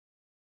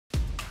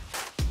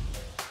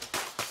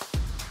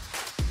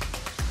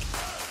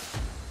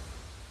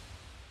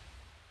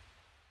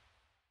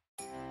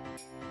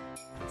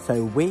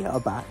So we are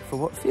back for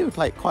what feels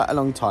like quite a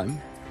long time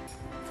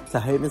to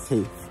Homer's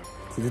Heath.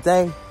 So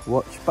today,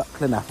 watch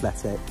Buckland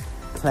Athletic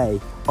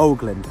play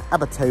Oldland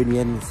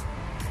Abertonians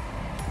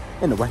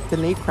in the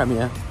Western League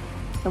Premier.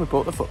 And we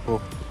brought the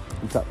football.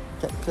 We've got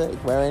Dexter is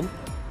wearing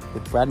the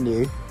brand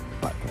new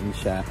Buckland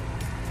shirt.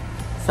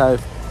 So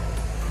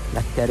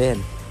let's get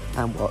in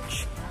and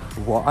watch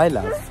what I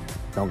love,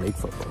 non-league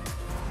football.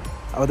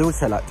 I would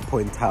also like to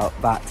point out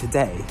that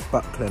today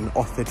Buckland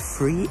offered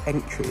free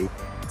entry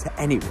to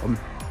anyone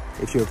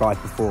if you arrive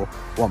before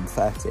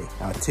 1:30,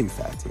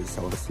 2:30,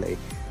 so obviously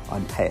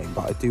I'm paying,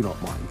 but I do not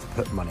mind to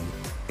put money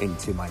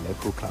into my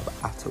local club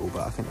at all,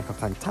 but I think like a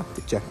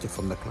fantastic gesture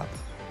from the club.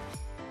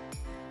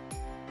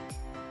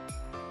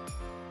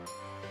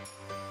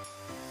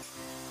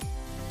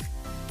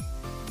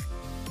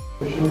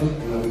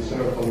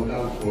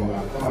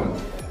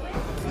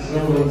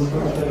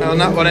 Oh,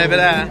 that one over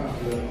there.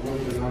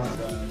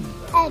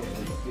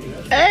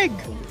 Egg!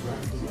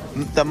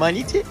 The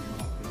money tip?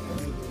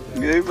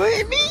 Good for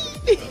me!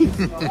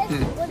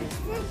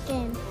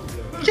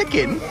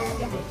 Chicken?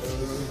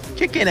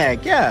 Chicken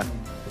egg, yeah.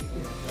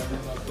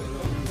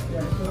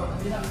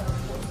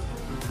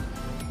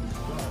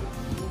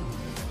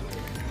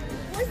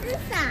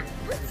 What's that?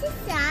 What is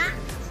that?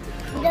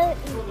 Don't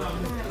eat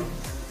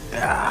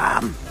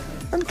that.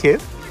 Thank you.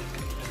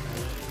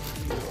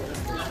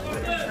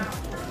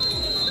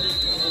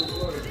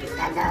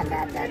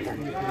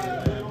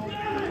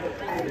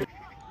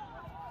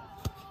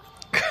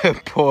 Good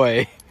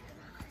boy.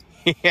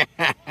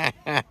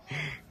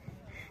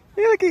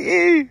 Look at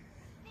you.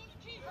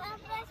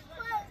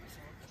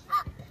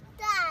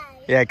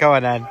 Yeah, go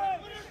on then.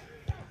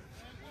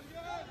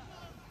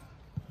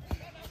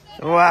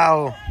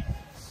 Wow.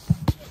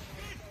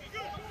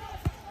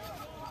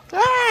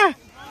 Ah!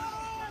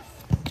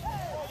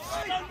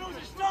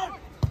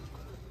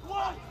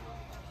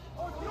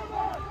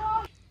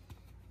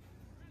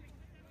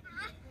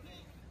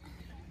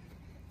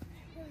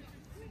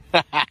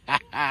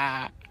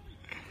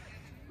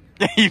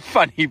 You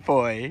funny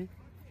boy.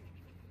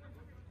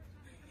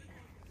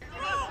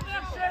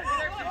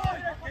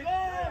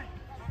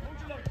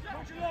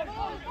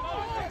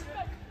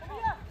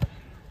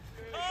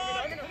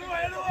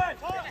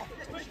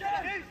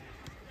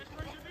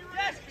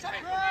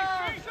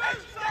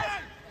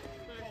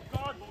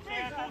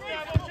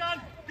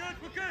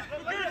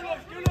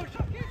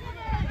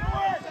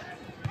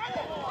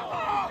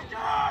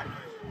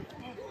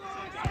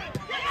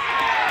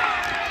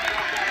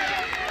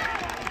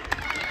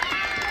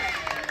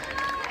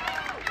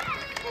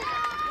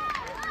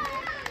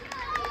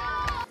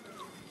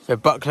 So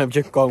Buckland have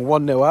just gone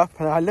 1-0 up,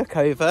 and I look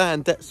over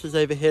and Dexter's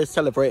over here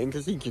celebrating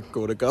because he just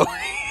scored a goal.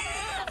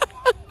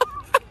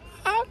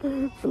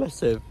 Bless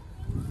him.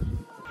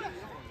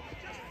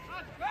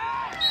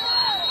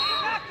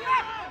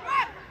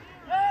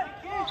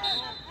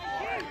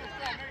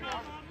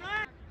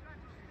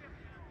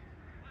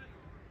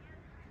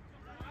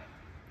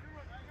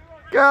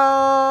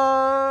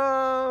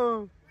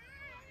 Go!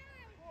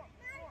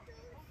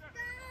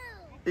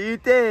 You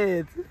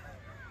did.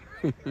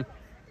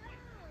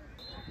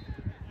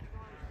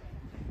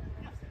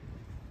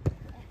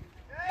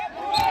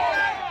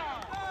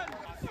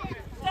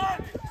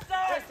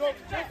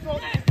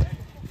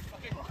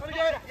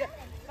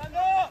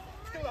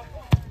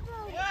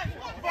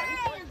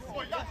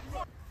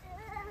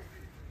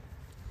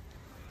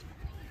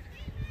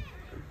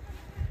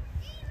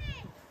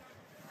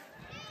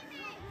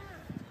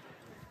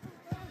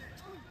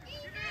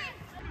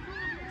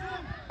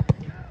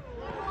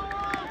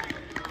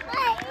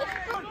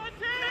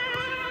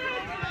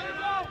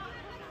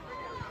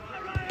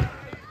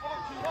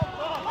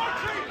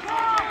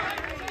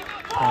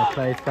 Fair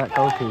play to that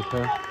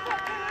goalkeeper.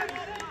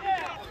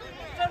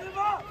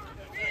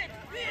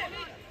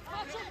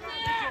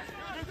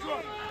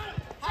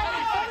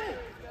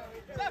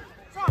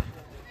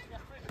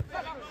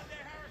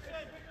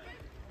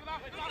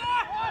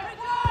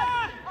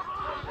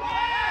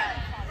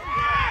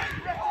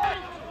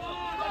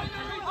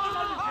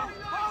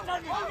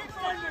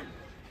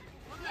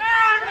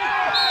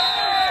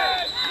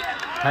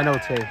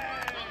 Penalty.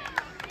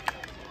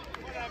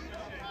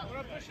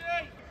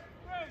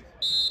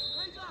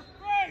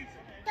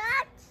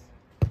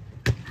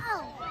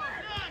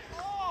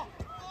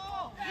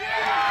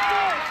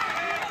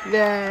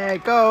 Yeah,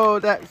 go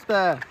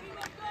Dexter.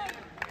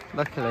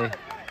 Luckily.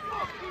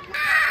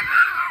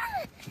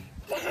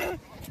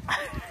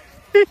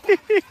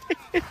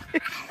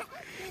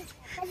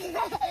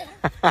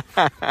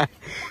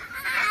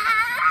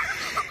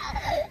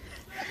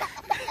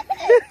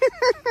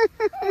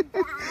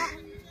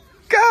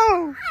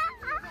 Go!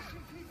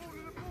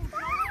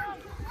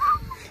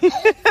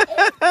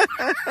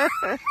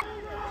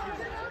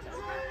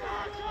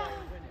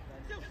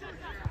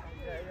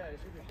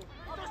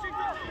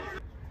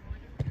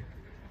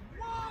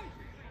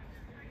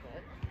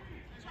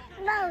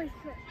 No.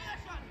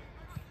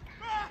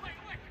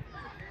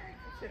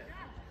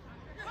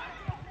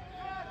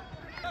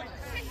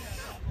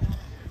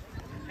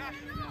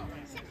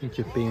 He's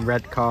just been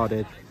red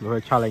carded for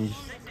a challenge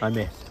I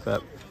missed,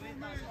 but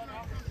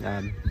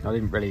I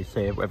didn't really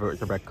see whether it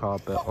was a red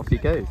card, but off he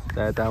goes.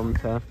 They're down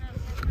to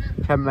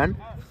 10 men.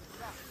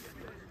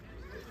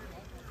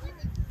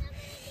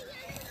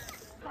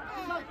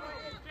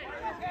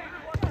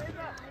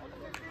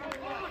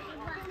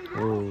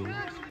 Ooh.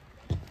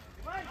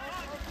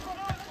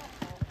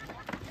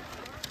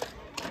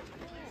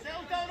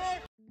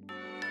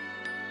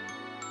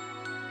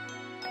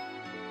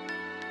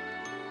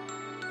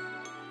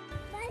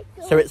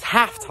 So it's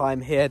half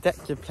time here.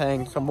 Dexter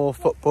playing some more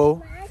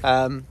football.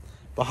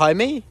 Behind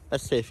me,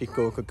 let's see if he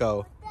scored a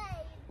goal.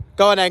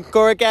 Go on then,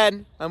 score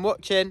again. I'm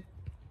watching.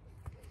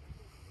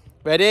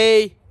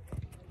 Ready?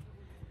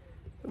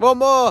 One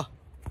more.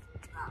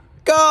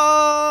 Go!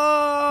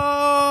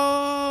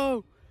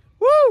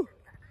 Woo!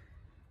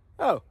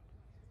 Oh,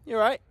 you're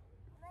right.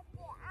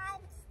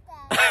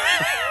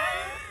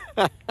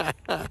 Right,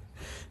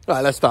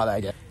 let's start that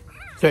again.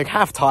 So at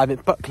half time,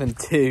 it's Buckland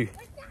 2,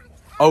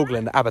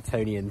 Oldland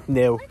Abertonians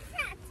 0.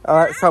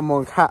 Alright,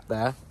 someone's hat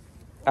there,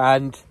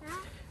 and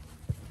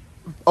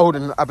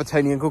Oldland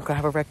Abertonian could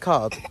have a red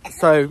card.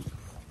 So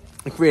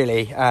it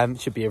really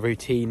should be a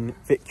routine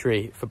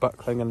victory for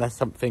Buckland unless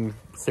something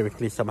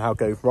seriously somehow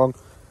goes wrong.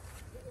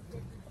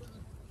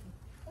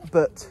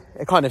 But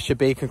it kind of should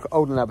be, because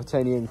Oldland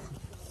Abertonian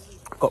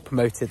got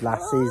promoted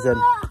last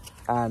season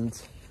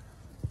and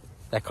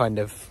they're kind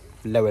of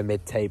lower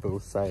mid-table,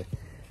 so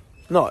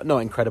not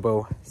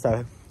incredible.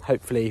 So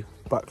hopefully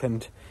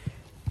Buckland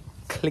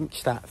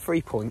clinch that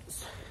 3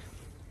 points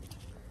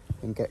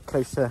and get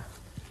closer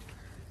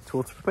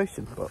towards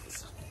promotion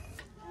spots.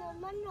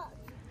 No, I'm not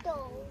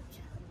cold.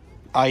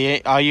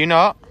 Are you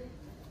not?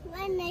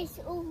 When it's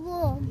all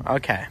warm.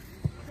 Okay.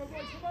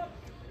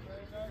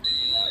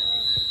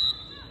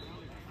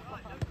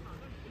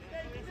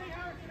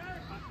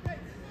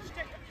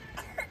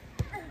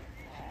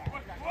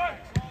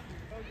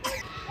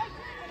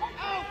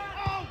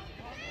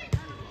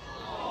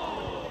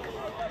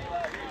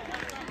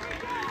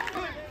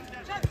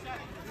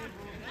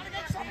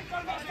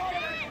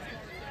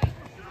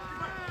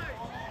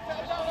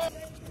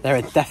 There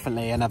is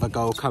definitely another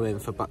goal coming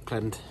for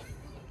Buckland.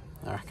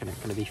 I reckon it's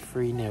going to be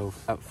 3-0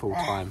 at full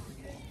time.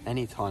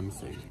 Anytime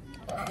soon.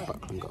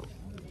 Buckland goal.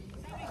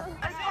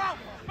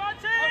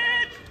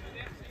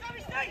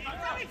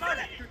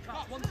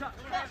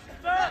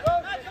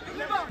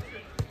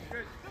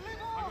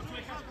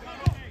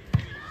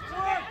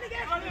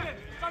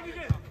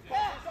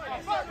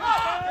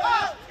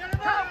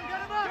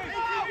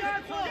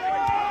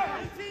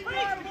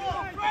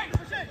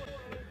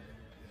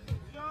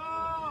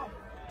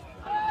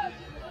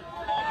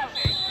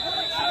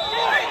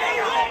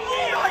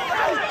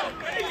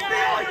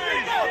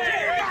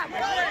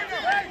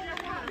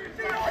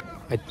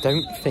 I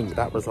don't think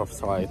that was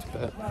offside,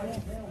 but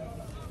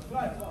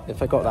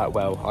if I got that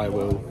well, I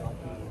will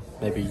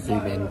maybe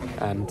zoom in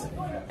and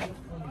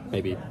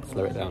maybe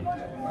slow it down.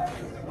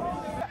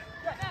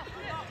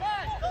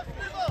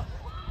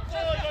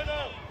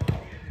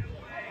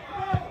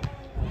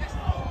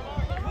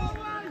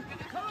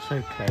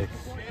 So close.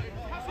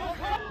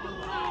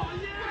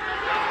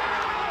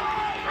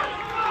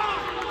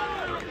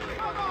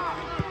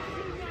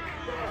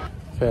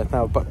 So it's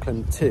now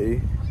Buckland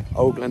 2.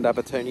 Oldland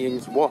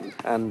Abertonians 1,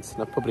 and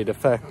probably the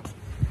first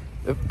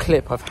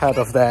clip I've had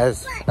of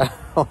theirs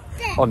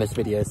on this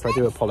video, so I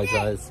do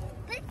apologise.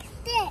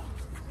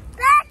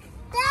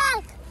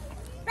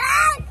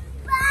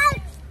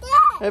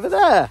 Over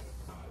there.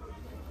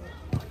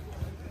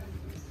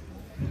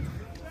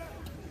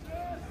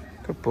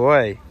 Good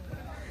boy.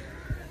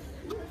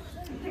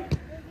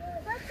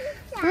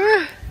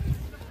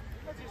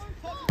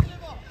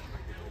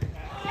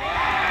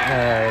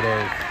 There it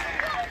is.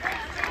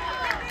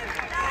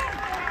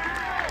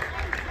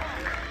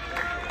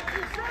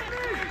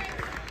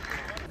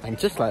 And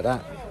just like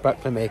that,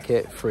 Buckland make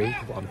it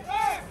 3-1.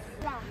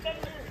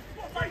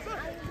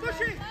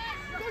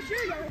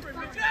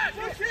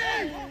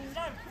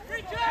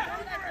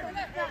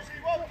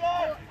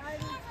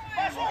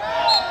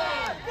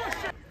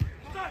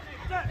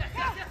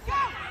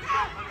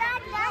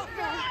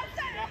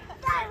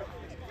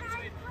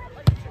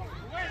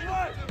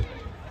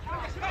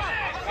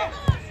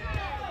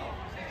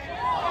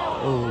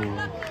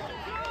 Oh.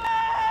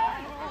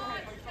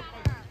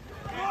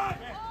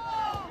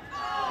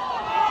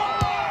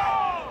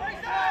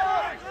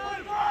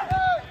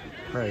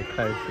 Very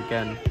close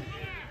again.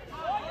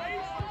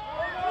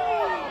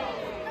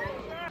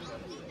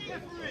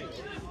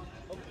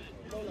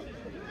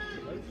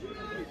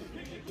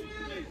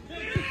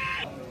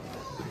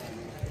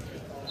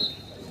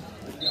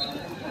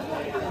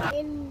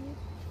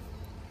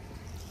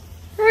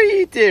 What are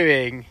you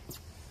doing?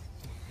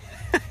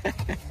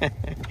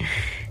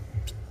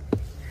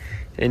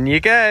 In you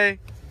go.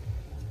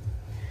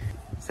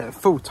 So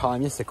full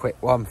time, just a quick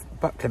one.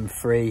 Buckland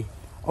 3,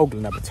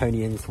 Oldland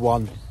Abertonians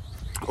 1.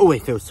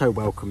 Always feel so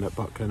welcome at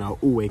Buckland. I'll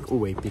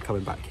always be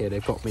coming back here.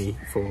 They've got me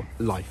for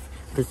life.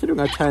 Considering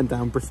I turned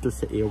down Bristol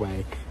City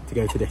away to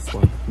go to this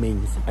one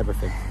means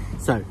everything.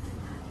 So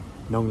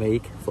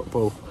Non-league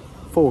football,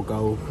 4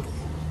 goals,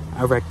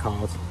 a red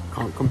card.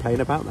 Can't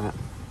complain about that.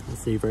 I'll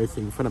see you very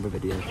soon for another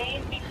video.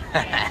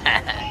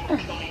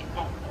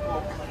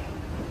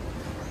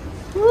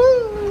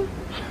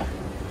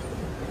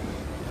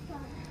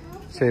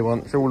 So he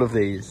wants all of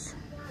these.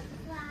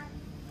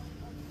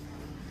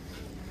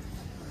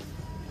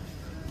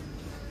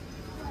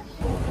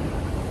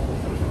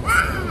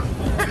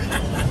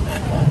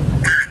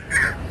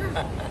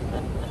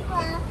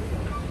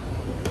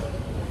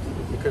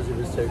 Because he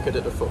was so good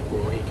at the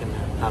football, he can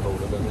have all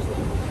of them as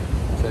well.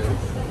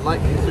 So,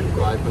 like and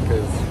subscribe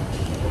because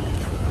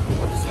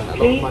I've just spent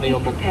a lot of money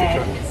on monthly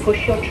trucks.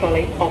 Push your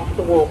trolley off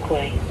the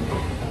walkway.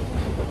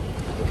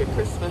 Have a good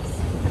Christmas.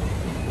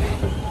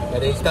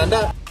 Ready, stand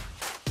up.